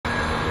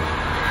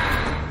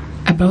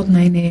About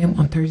 9 a.m.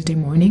 on Thursday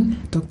morning,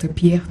 Dr.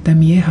 Pierre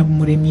Damien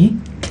Habumuremyi,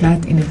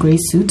 clad in a grey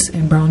suit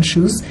and brown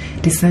shoes,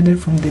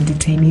 descended from the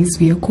detainee's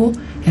vehicle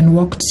and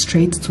walked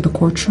straight to the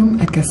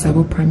courtroom at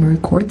Gasabo Primary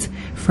Court,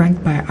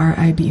 flanked by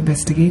RIB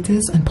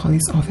investigators and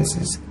police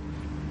officers.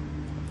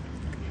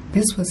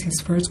 This was his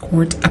first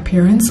court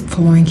appearance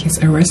following his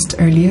arrest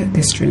earlier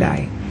this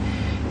July.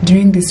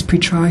 During this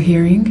pre-trial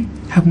hearing,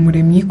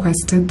 Habumuremyi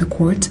requested the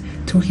court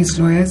through his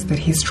lawyers that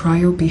his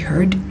trial be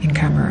heard in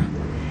camera.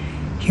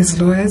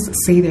 His lawyers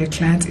say their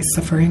client is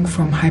suffering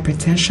from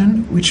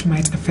hypertension, which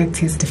might affect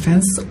his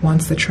defense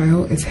once the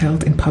trial is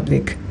held in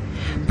public.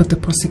 But the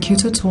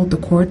prosecutor told the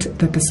court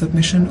that the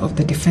submission of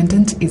the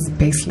defendant is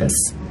baseless.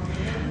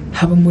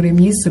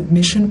 Habumuremyi's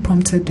submission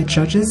prompted the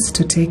judges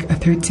to take a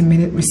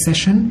 30-minute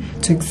recession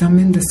to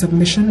examine the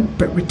submission,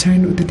 but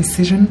returned with the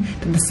decision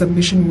that the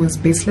submission was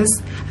baseless,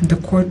 and the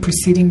court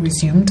proceeding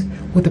resumed,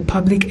 with the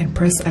public and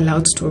press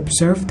allowed to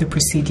observe the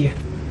procedure.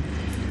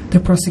 The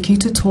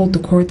prosecutor told the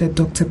court that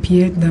Dr.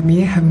 Pierre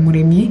Damien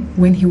Habumuremyi,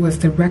 when he was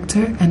the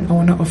rector and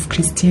owner of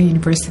Christian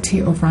University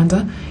of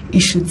Rwanda,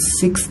 issued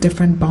 6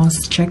 different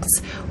bounced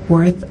checks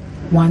worth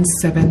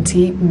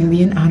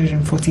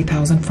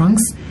 170,140,000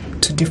 francs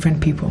to different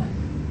people.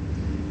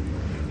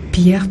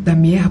 Pierre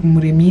Damien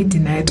Habumuremyi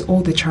denied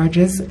all the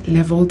charges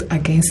leveled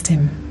against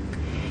him.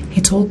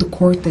 He told the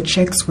court that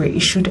checks were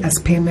issued as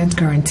payment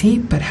guarantee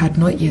but had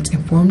not yet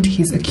informed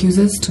his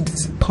accusers to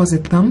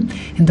deposit them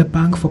in the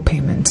bank for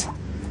payment.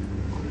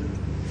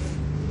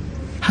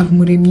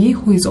 Habumuremyi,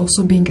 who is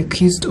also being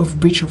accused of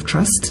breach of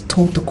trust,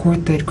 told the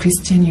court that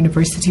Christian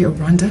University of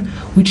Rwanda,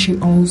 which he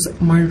owns a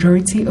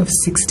majority of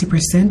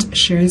 60%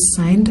 shares,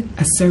 signed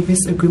a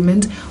service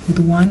agreement with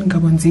one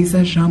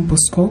Gabonziza Jean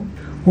Bosco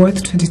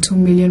worth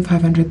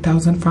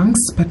 22,500,000 francs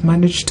but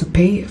managed to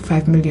pay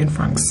 5 million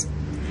francs.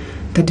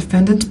 The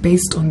defendant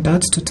based on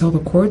that to tell the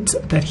court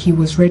that he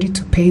was ready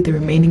to pay the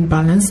remaining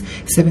balance,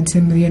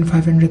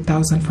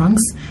 17,500,000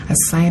 francs, a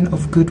sign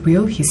of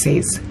goodwill, he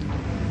says.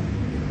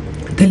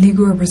 The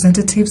legal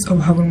representatives of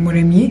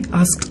Habumuremyi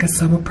asked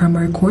Gasabo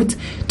Primary Court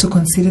to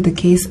consider the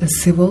case as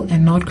civil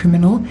and not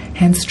criminal,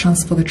 hence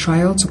transfer the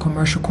trial to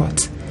commercial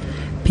court.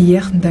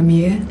 Pierre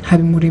Damien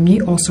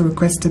Habumuremyi also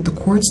requested the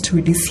court to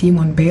release him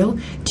on bail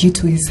due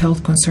to his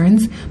health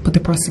concerns, but the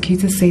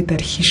prosecutor said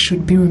that he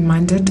should be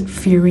remanded,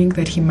 fearing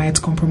that he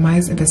might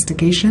compromise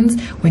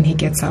investigations when he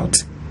gets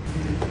out.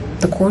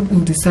 The court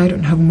will decide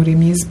on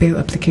Habumuremyi's bail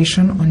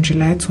application on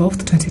July 12,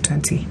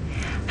 2020.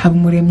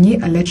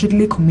 Habumuremyi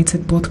allegedly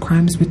committed both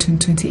crimes between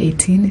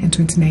 2018 and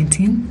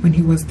 2019 when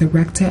he was the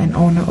rector and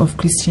owner of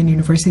Christian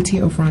University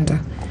of Rwanda.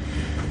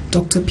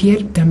 Dr.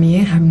 Pierre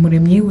Damien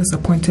Habumuremyi was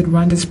appointed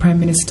Rwanda's Prime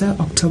Minister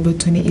October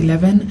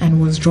 2011 and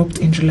was dropped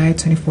in July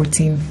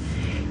 2014.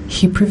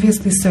 He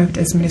previously served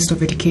as Minister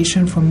of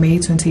Education from May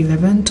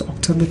 2011 to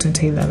October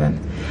 2011.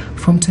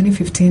 From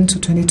 2015 to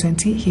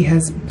 2020, he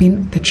has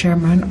been the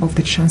chairman of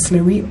the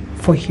Chancellery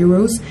for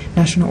Heroes,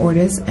 National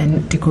Orders,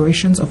 and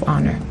Decorations of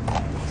Honor.